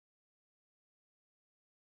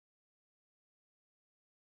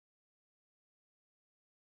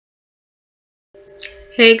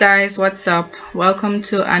Hey guys, what's up? Welcome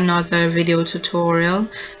to another video tutorial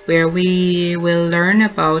where we will learn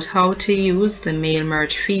about how to use the mail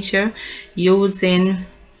merge feature using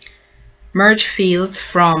merge fields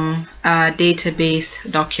from a database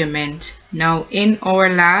document. Now, in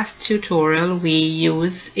our last tutorial, we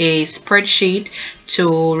used a spreadsheet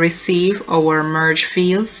to receive our merge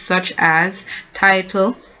fields such as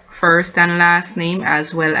title, first and last name,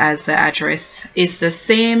 as well as the address. It's the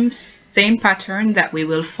same pattern that we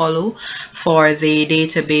will follow for the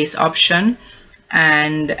database option,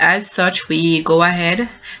 and as such we go ahead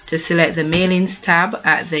to select the mailings tab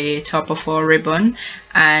at the top of our ribbon.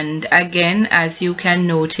 And again, as you can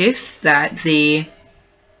notice that the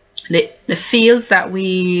fields that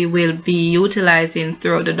we will be utilizing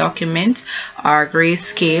throughout the document are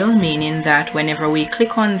grayscale, meaning that whenever we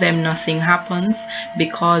click on them nothing happens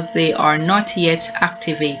because they are not yet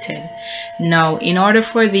activated. Now, in order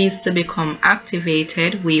for these to become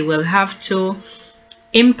activated, we will have to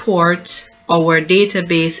import our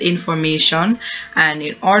database information, and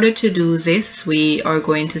in order to do this we are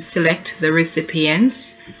going to select the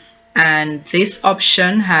recipients, and this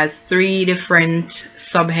option has three different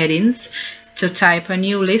subheadings: to type a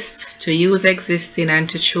new list, to use existing, and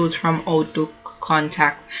to choose from Outlook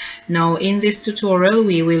contact. Now, in this tutorial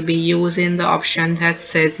we will be using the option that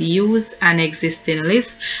says use an existing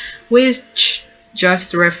list, which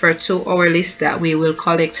just refer to our list that we will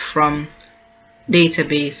collect from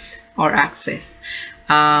database or access.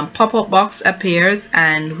 Pop-up box appears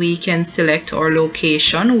and we can select our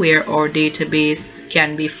location where our database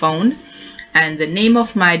can be found, and the name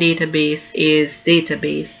of my database is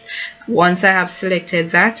database. Once I have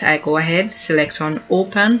selected that, I go ahead, select on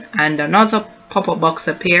open, and another pop-up box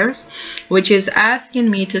appears which is asking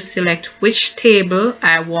me to select which table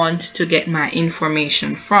I want to get my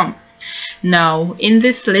information from. Now, in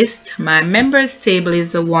this list, my members table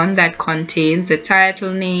is the one that contains the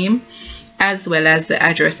title name as well as the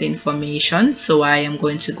address information, so I am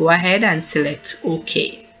going to go ahead and select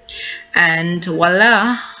OK. And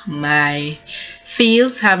voila, my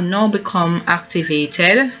fields have now become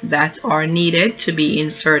activated that are needed to be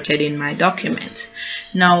inserted in my document.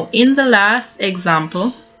 Now, in the last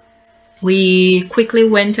example, we quickly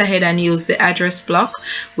went ahead and used the address block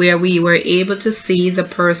where we were able to see the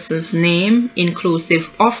person's name inclusive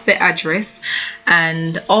of the address,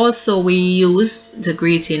 and also we used the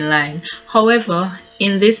greeting line. However,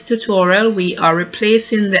 in this tutorial we are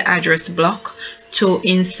replacing the address block to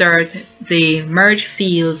insert the merge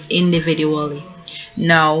fields individually.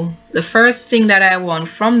 Now, the first thing that I want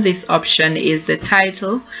from this option is the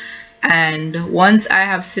title, and once I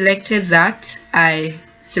have selected that, I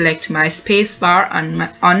select my space bar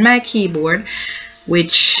on my keyboard,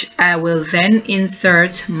 which I will then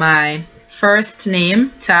insert my first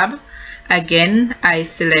name tab. Again, I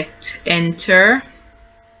select enter,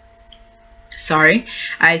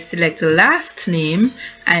 I select the last name,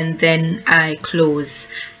 and then I close.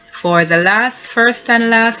 For the first and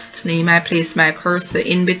last name, I place my cursor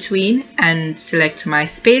in between and select my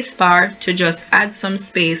space bar to just add some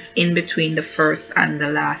space in between the first and the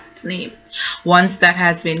last name. Once that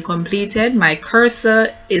has been completed, my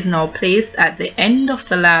cursor is now placed at the end of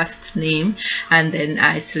the last name, and then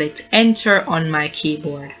I select enter on my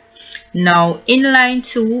keyboard. Now, in line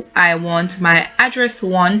 2, I want my address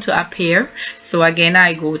 1 to appear, so again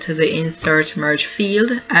I go to the insert merge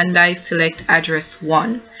field and I select address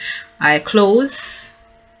 1. I close.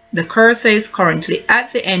 The cursor is currently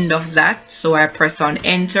at the end of that, so I press on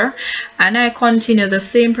enter, and I continue the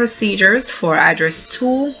same procedures for address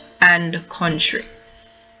 2 and country.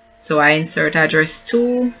 So I insert address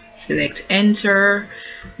 2, select enter,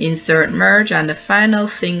 insert merge, and the final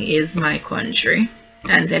thing is my country,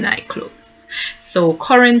 and then I close. So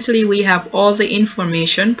currently we have all the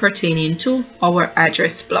information pertaining to our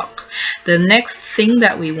address block. The next thing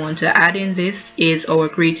that we want to add in this is our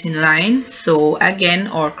greeting line. So again,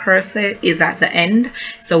 our cursor is at the end,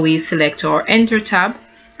 so we select our enter tab,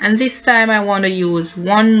 and this time I want to use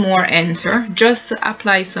one more enter just to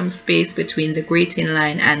apply some space between the greeting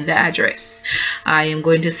line and the address. I am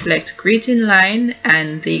going to select greeting line,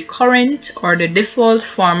 and the current or the default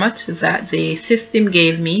format that the system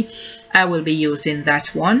gave me, I will be using that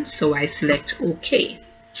one, so I select OK.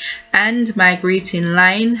 And my greeting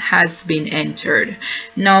line has been entered.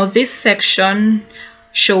 Now, this section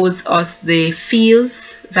shows us the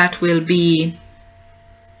fields that will be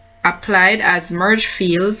applied as merge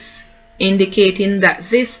fields indicating that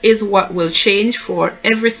this is what will change for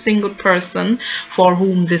every single person for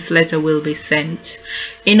whom this letter will be sent.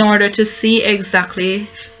 In order to see exactly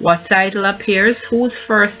what title appears, whose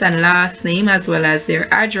first and last name, as well as their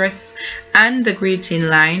address and the greeting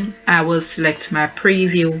line, I will select my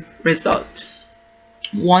preview result.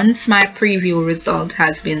 Once my preview result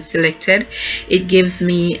has been selected, it gives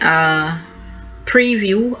me a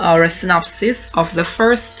preview or a synopsis of the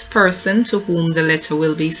first person to whom the letter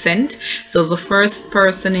will be sent. So the first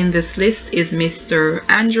person in this list is Mr.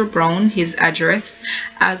 Andrew Brown, his address,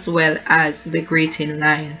 as well as the greeting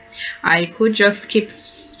line. I could just skip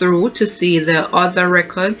through to see the other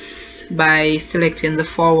records by selecting the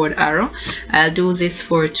forward arrow. I'll do this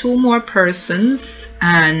for 2 more persons,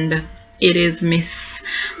 and it is Miss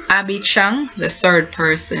Abby Chang, the third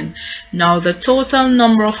person. Now the total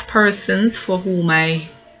number of persons for whom I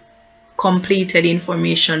completed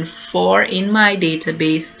information for in my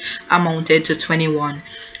database amounted to 21.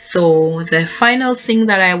 So the final thing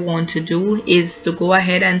that I want to do is to go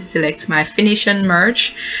ahead and select my finish and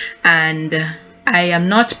merge, and I am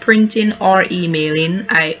not printing or emailing.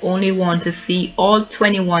 I only want to see all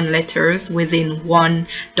 21 letters within one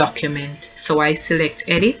document. So I select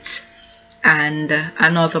edit and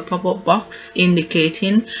another pop-up box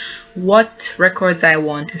indicating what records I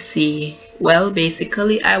want to see. Well,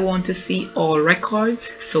 basically I want to see all records,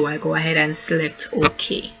 so I go ahead and select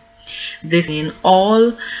OK. This in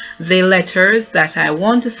all the letters that I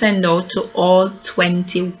want to send out to all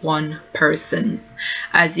 21 persons.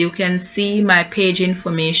 As you can see, my page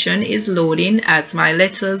information is loading as my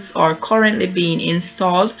letters are currently being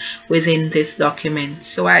installed within this document.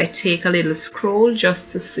 So I take a little scroll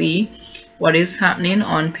just to see what is happening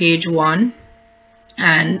on page 1,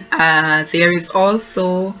 and there is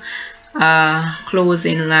also a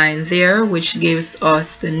closing line there which gives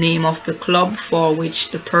us the name of the club for which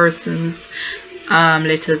the person's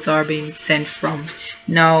letters are being sent from.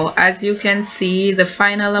 Now, as you can see, the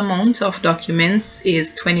final amount of documents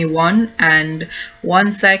is 21, and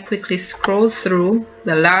once I quickly scroll through,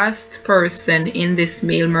 the last person in this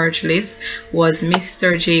mail merge list was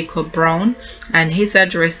Mr. Jacob Brown and his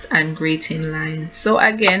address and greeting line. So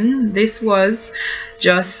again, this was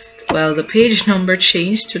just, well, the page number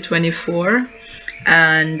changed to 24,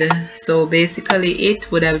 and so basically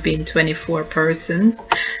it would have been 24 persons.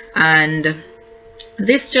 And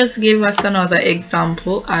this just gave us another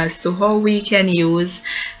example as to how we can use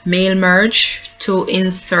mail merge to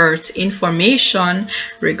insert information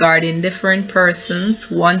regarding different persons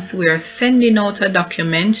once we are sending out a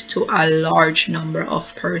document to a large number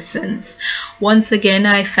of persons. Once again,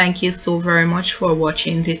 I thank you so very much for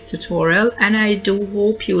watching this tutorial, and I do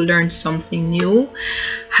hope you learned something new.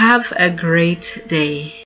 Have a great day.